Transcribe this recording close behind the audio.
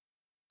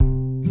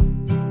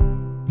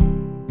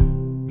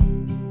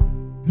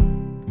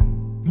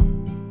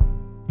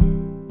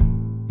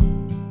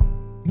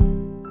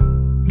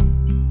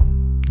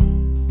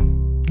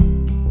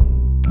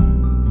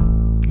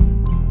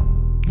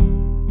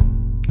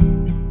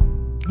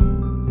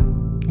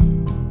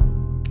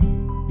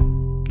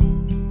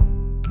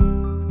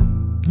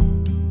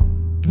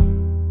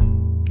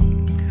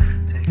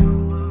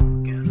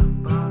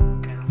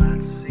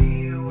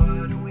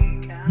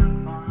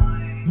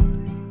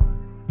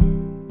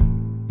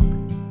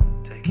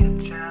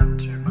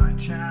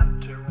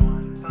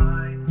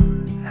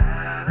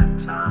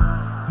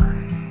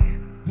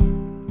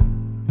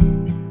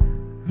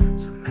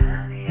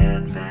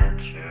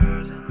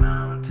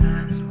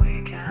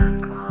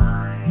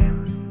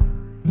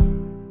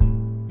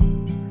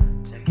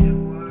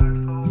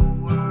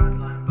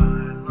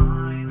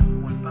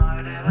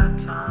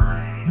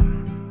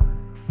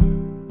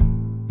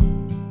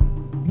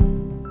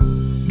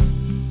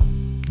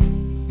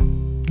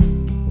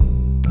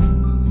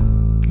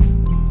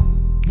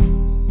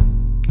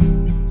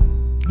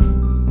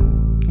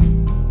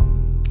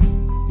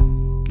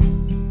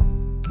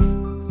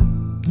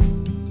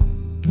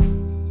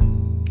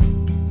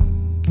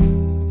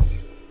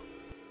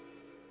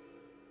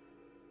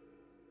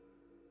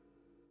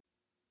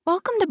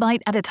Welcome to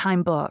Bite at a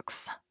Time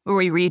Books, where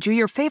we read you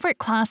your favorite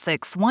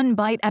classics one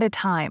bite at a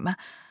time.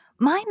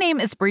 My name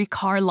is Brie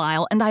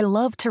Carlisle, and I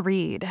love to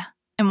read,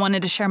 and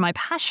wanted to share my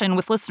passion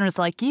with listeners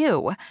like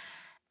you.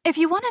 If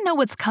you want to know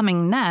what's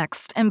coming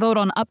next and vote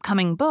on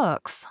upcoming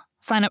books,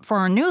 sign up for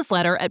our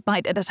newsletter at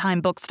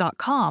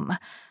biteatatimebooks.com.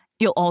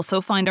 You'll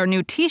also find our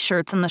new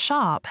t-shirts in the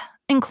shop,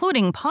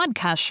 including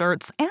podcast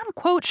shirts and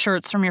quote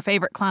shirts from your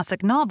favorite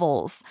classic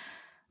novels.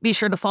 Be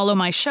sure to follow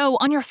my show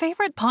on your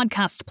favorite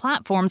podcast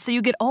platform so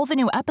you get all the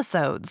new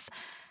episodes.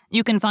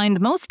 You can find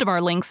most of our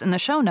links in the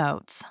show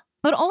notes,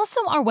 but also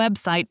our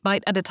website,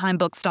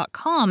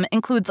 biteatatimebooks.com,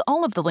 includes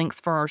all of the links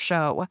for our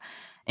show,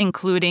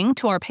 including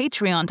to our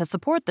Patreon to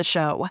support the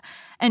show,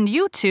 and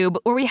YouTube,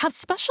 where we have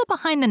special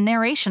behind the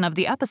narration of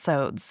the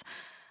episodes.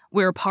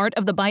 We're part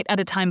of the Bite at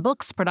a Time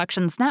Books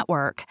Productions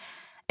Network.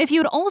 If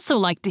you'd also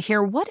like to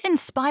hear what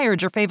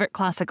inspired your favorite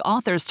classic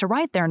authors to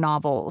write their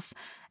novels,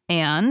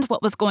 and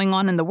what was going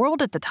on in the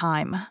world at the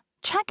time,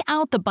 check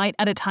out the Bite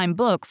at a Time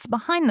Books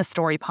Behind the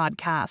Story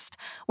podcast,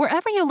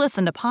 wherever you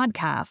listen to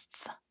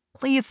podcasts.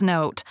 Please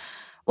note,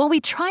 while we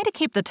try to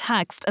keep the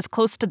text as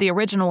close to the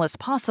original as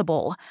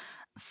possible,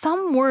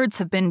 some words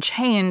have been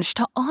changed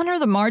to honor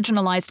the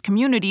marginalized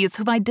communities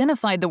who've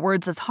identified the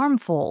words as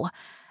harmful,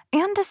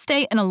 and to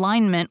stay in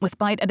alignment with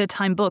Bite at a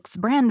Time Books'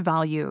 brand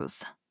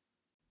values.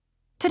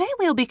 Today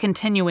we'll be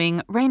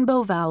continuing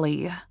Rainbow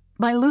Valley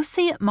by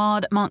Lucy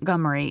Maud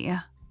Montgomery.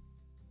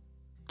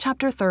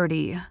 Chapter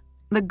 30,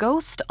 The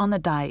Ghost on the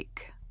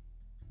Dike.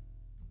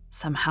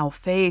 Somehow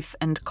Faith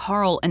and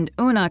Carl and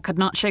Una could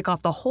not shake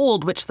off the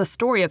hold which the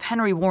story of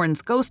Henry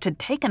Warren's ghost had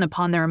taken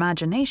upon their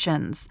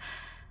imaginations.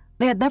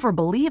 They had never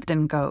believed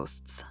in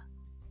ghosts.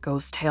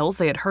 Ghost tales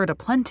they had heard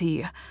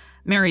aplenty.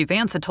 Mary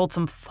Vance had told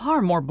some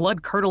far more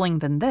blood-curdling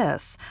than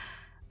this.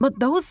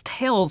 But those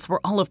tales were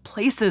all of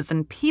places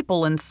and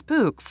people and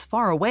spooks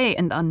far away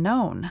and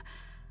unknown.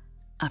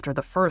 After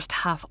the first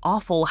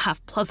half-awful,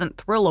 half-pleasant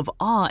thrill of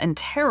awe and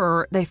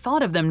terror, they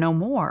thought of them no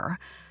more.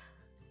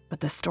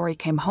 But the story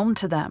came home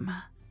to them.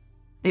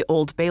 The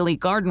Old Bailey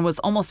Garden was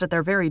almost at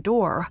their very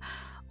door,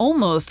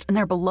 almost in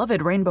their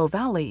beloved Rainbow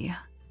Valley.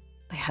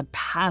 They had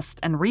passed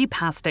and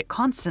repassed it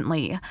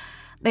constantly.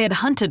 They had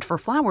hunted for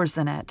flowers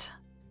in it.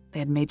 They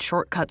had made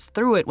shortcuts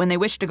through it when they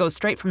wished to go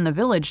straight from the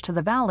village to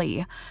the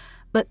valley,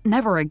 but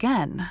never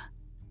again.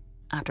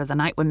 After the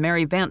night when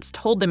Mary Vance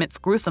told them its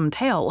gruesome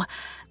tale,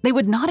 they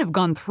would not have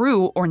gone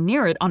through or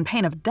near it on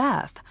pain of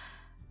death.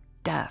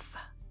 Death.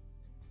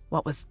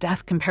 What was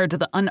death compared to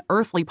the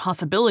unearthly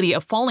possibility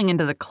of falling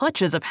into the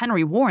clutches of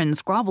Henry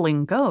Warren's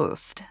groveling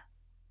ghost?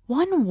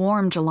 One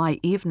warm July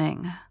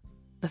evening,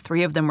 the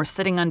three of them were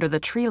sitting under the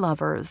tree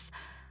lovers,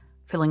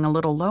 feeling a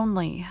little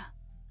lonely.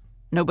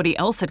 Nobody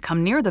else had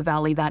come near the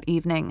valley that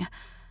evening.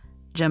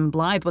 Jim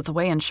Blythe was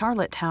away in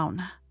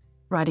Charlottetown,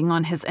 writing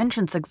on his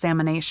entrance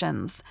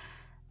examinations.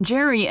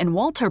 Jerry and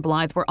Walter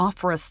Blythe were off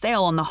for a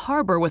sail on the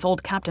harbor with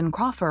old Captain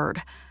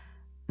Crawford.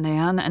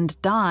 Nan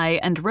and Di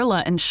and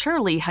Rilla and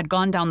Shirley had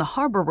gone down the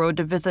harbor road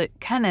to visit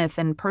Kenneth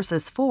and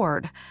Persis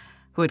Ford,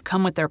 who had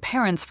come with their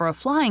parents for a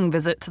flying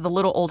visit to the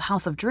little old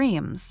House of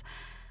Dreams.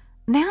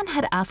 Nan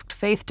had asked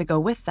Faith to go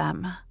with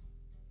them,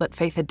 but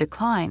Faith had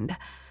declined.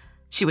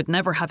 She would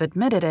never have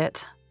admitted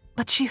it,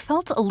 but she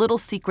felt a little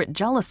secret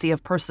jealousy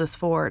of Persis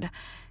Ford,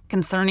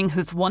 concerning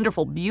whose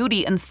wonderful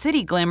beauty and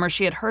city glamour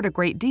she had heard a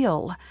great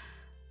deal.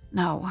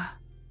 No,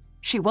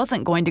 she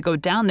wasn't going to go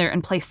down there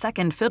and play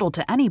second fiddle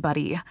to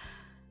anybody.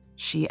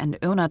 She and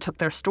Una took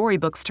their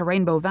storybooks to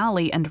Rainbow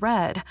Valley and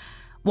read,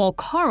 while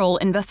Carl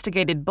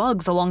investigated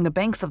bugs along the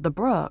banks of the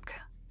brook.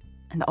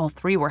 And all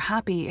three were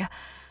happy,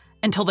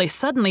 until they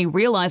suddenly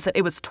realized that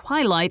it was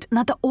twilight and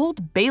that the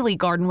Old Bailey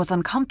Garden was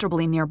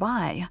uncomfortably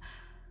nearby.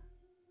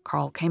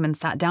 Carl came and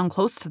sat down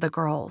close to the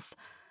girls.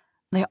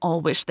 They all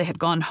wished they had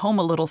gone home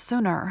a little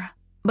sooner,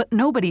 but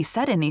nobody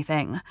said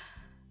anything.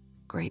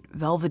 Great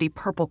velvety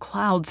purple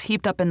clouds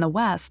heaped up in the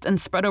west and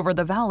spread over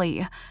the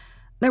valley.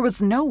 There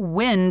was no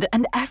wind,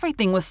 and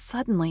everything was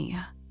suddenly,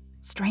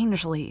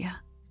 strangely,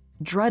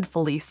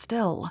 dreadfully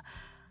still.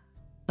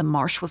 The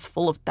marsh was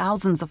full of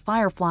thousands of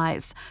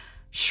fireflies.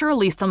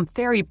 Surely some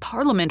fairy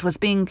parliament was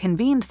being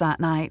convened that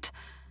night.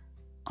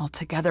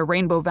 Altogether,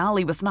 Rainbow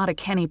Valley was not a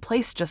canny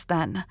place just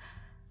then.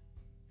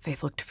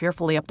 Faith looked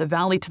fearfully up the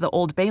valley to the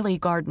Old Bailey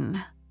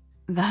Garden.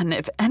 Then,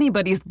 if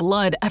anybody's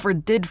blood ever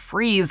did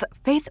freeze,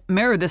 Faith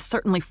Meredith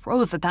certainly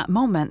froze at that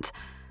moment.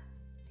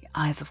 The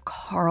eyes of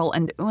Carl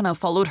and Una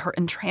followed her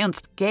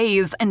entranced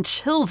gaze, and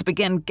chills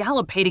began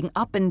gallopating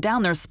up and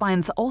down their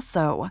spines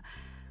also.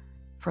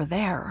 For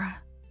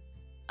there,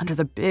 under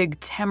the big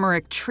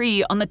tamarack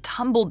tree on the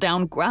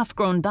tumble-down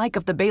grass-grown dike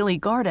of the Bailey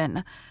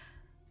Garden,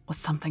 was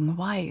something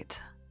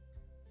white.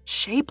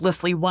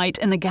 Shapelessly white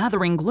in the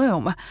gathering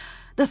gloom.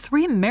 The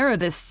three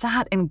Merediths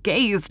sat and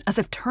gazed as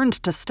if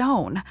turned to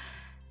stone.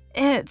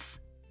 It's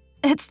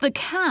the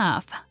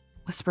calf,"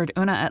 whispered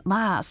Una at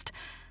last.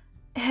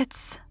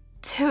 "It's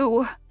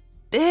too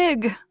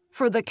big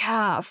for the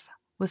calf,"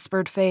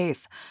 whispered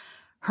Faith.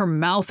 Her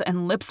mouth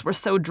and lips were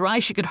so dry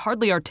she could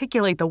hardly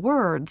articulate the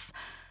words.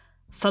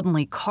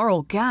 Suddenly,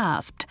 Carl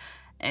gasped,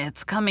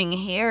 "It's coming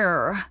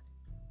here."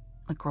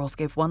 The girls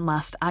gave one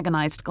last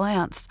agonized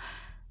glance.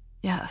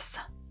 Yes,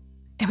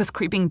 it was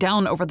creeping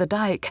down over the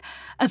dike,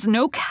 as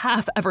no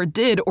calf ever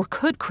did or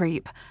could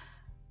creep.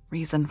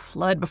 Reason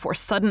fled before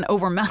sudden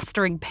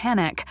overmastering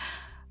panic.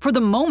 For the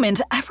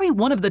moment, every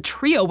one of the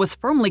trio was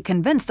firmly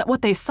convinced that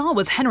what they saw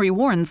was Henry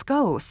Warren's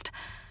ghost.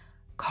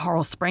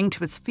 Carl sprang to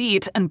his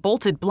feet and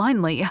bolted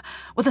blindly.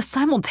 With a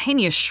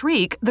simultaneous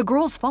shriek, the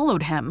girls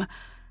followed him.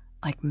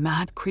 Like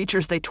mad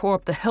creatures, they tore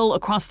up the hill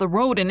across the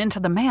road and into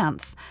the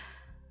manse.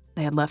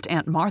 They had left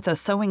Aunt Martha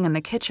sewing in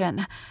the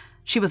kitchen.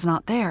 She was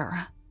not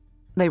there.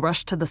 They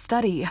rushed to the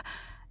study.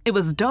 It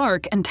was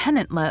dark and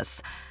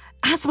tenantless.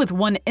 As with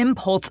one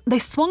impulse, they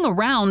swung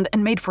around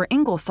and made for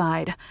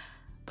Ingleside,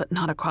 but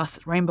not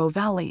across Rainbow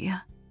Valley.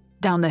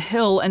 Down the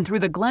hill and through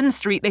the Glen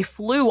Street, they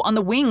flew on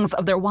the wings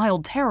of their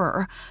wild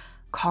terror.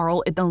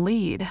 Carl in the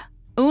lead,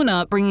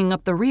 Una bringing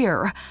up the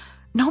rear.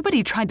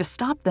 Nobody tried to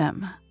stop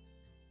them,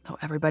 though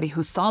everybody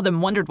who saw them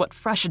wondered what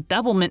fresh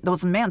devilment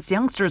those manse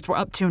youngsters were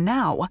up to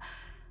now.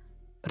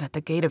 But at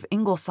the gate of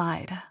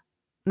Ingleside,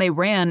 they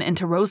ran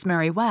into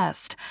Rosemary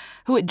West,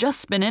 who had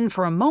just been in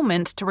for a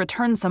moment to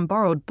return some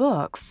borrowed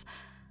books.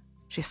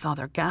 She saw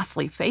their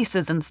ghastly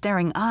faces and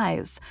staring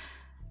eyes.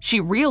 She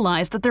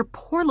realized that their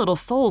poor little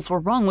souls were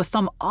wrung with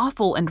some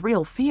awful and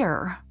real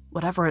fear,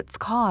 whatever its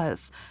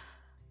cause.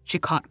 She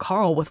caught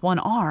Carl with one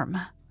arm,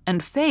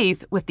 and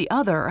Faith with the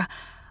other.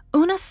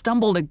 Una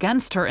stumbled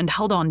against her and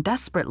held on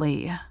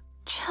desperately.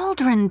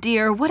 "Children,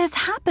 dear, what has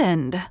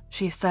happened?"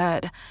 she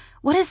said.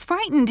 "What has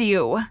frightened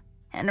you?"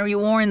 "Henry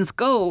Warren's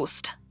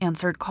ghost,"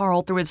 answered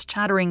Carl through his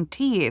chattering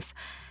teeth.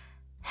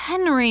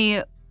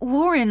 "Henry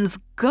Warren's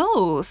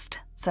ghost?"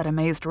 said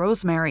amazed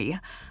Rosemary,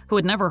 who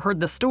had never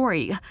heard the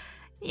story.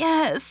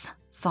 "Yes,"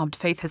 sobbed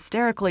Faith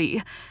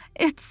hysterically.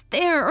 "It's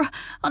there,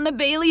 on the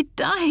Bailey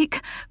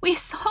Dike. We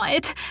saw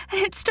it,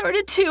 and it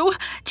started to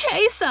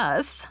chase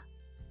us."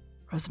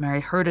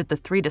 Rosemary herded the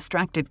three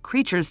distracted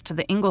creatures to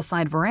the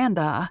Ingleside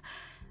veranda.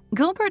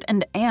 Gilbert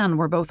and Anne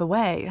were both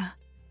away,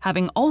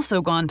 having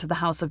also gone to the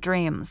House of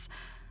Dreams.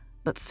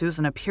 But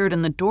Susan appeared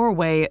in the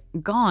doorway,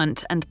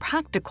 gaunt and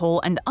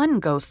practical and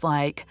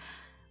unghostlike.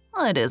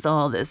 "What is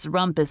all this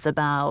rumpus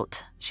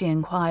about?" she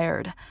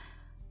inquired.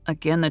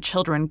 Again the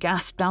children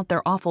gasped out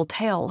their awful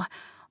tale,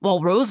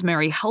 while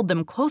Rosemary held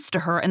them close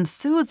to her and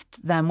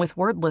soothed them with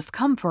wordless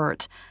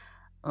comfort.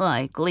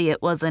 "Likely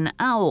it was an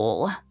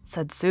owl,"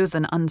 said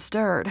Susan,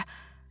 unstirred.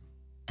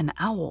 An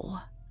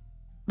owl?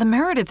 The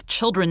Meredith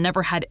children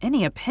never had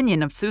any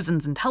opinion of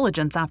Susan's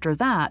intelligence after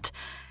that.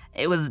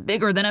 "It was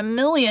bigger than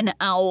 1,000,000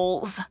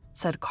 owls,"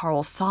 said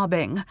Carl,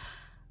 sobbing.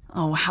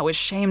 Oh, how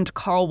ashamed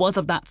Carl was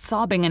of that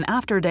sobbing in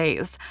after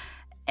days.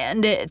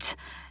 "And it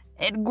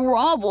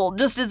groveled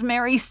just as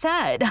Mary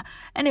said,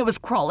 and it was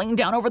crawling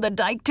down over the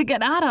dike to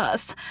get at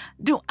us.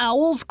 Do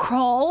owls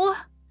crawl?"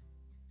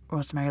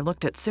 Rosemary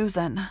looked at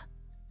Susan.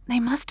 "They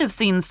must have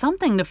seen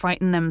something to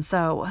frighten them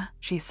so,"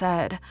 she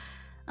said.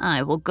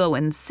 "I will go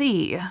and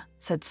see,"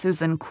 said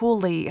Susan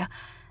coolly.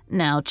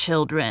 "Now,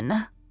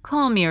 children,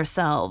 calm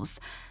yourselves.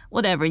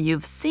 Whatever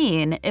you've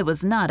seen, it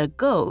was not a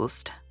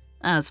ghost.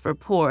 As for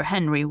poor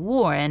Henry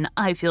Warren,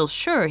 I feel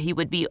sure he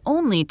would be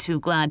only too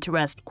glad to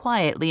rest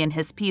quietly in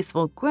his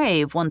peaceful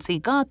grave once he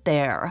got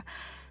there.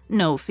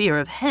 No fear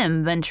of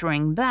him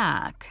venturing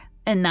back,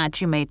 and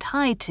that you may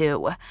tie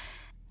to.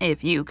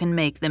 If you can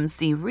make them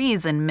see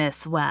reason,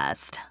 Miss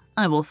West,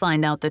 I will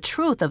find out the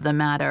truth of the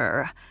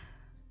matter."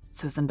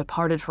 Susan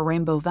departed for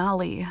Rainbow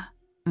Valley,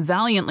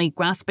 valiantly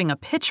grasping a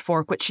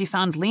pitchfork which she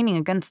found leaning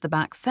against the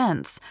back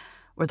fence,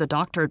 where the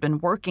doctor had been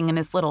working in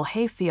his little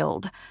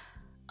hayfield.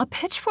 A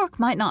pitchfork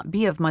might not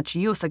be of much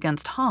use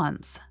against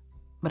Hans,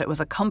 but it was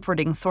a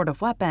comforting sort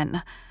of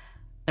weapon.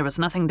 There was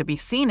nothing to be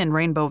seen in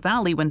Rainbow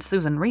Valley when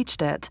Susan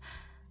reached it.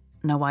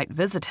 No white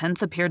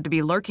visitants appeared to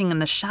be lurking in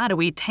the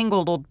shadowy,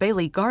 tangled old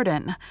Bailey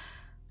garden.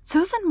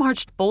 Susan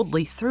marched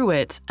boldly through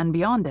it and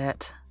beyond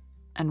it,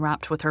 and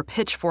rapped with her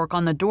pitchfork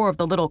on the door of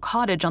the little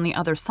cottage on the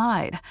other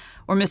side,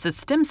 where Mrs.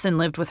 Stimson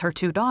lived with her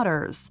 2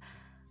 daughters.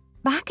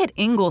 Back at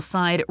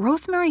Ingleside,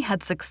 Rosemary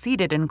had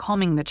succeeded in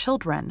calming the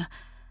children.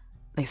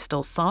 They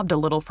still sobbed a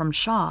little from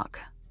shock,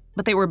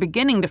 but they were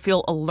beginning to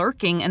feel a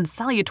lurking and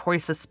salutary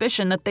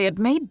suspicion that they had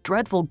made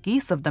dreadful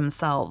geese of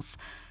themselves.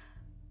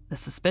 The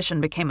suspicion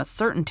became a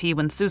certainty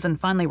when Susan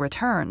finally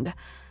returned.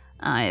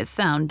 "I've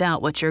found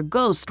out what your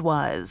ghost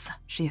was,"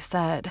 she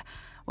said,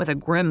 with a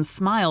grim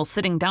smile,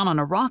 sitting down on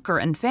a rocker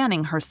and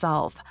fanning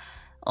herself.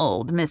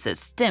 "Old Mrs.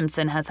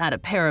 Stimson has had a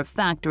pair of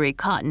factory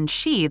cotton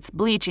sheets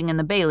bleaching in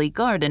the Bailey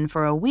garden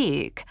for a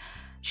week.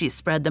 She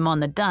spread them on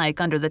the dike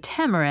under the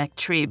tamarack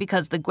tree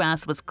because the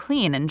grass was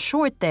clean and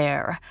short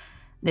there.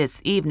 This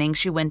evening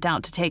she went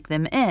out to take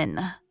them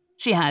in.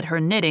 She had her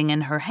knitting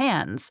in her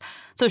hands,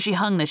 so she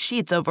hung the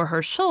sheets over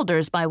her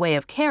shoulders by way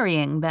of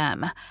carrying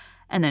them.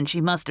 And then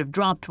she must have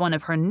dropped one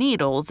of her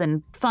needles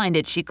and find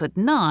it she could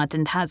not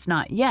and has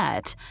not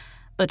yet.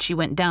 But she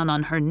went down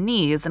on her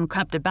knees and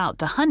crept about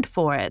to hunt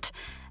for it.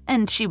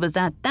 And she was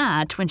at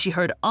that when she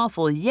heard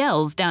awful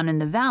yells down in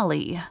the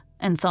valley.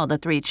 and saw the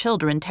 3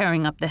 children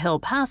tearing up the hill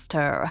past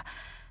her.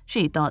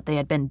 She thought they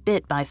had been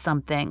bit by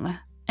something,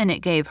 and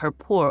it gave her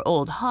poor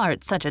old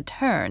heart such a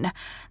turn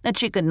that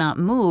she could not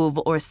move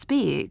or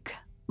speak,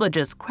 but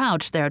just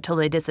crouched there till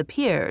they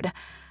disappeared.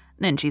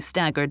 Then she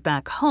staggered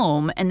back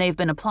home, and they've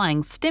been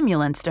applying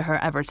stimulants to her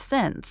ever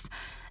since,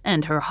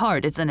 and her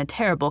heart is in a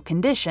terrible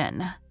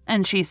condition,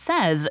 and she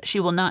says she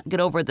will not get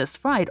over this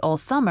fright all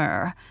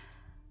summer."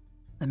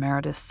 The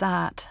Meredith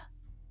sat,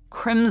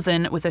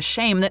 crimson with a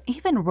shame that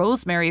even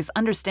Rosemary's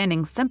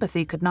understanding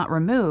sympathy could not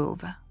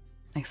remove.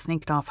 They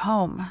sneaked off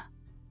home,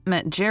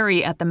 met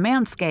Jerry at the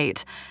manse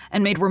gate,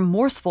 and made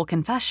remorseful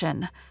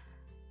confession.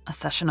 A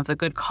session of the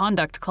Good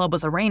Conduct Club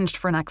was arranged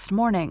for next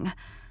morning.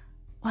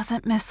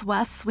 "Wasn't Miss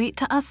West sweet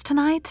to us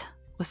tonight?"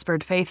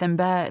 whispered Faith in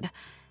bed.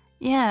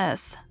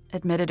 "Yes,"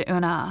 admitted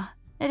Una.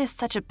 "It is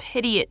such a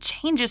pity it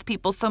changes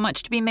people so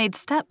much to be made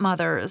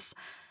stepmothers."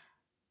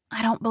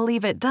 "I don't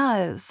believe it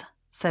does,"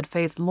 said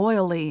Faith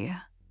loyally.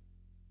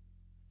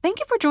 Thank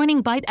you for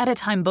joining Bite at a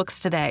Time Books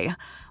today,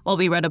 while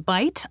we read a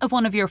bite of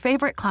one of your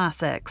favorite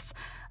classics.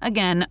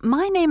 Again,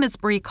 my name is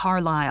Bree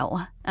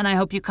Carlisle, and I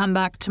hope you come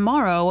back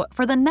tomorrow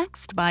for the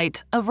next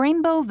bite of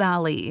Rainbow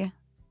Valley.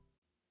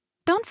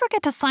 Don't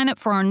forget to sign up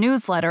for our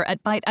newsletter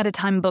at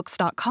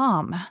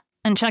biteatatimebooks.com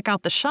and check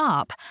out the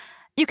shop.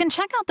 You can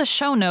check out the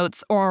show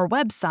notes or our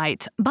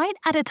website,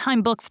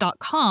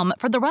 biteatatimebooks.com,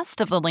 for the rest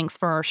of the links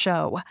for our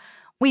show.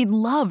 We'd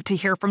love to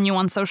hear from you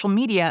on social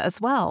media as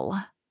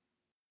well.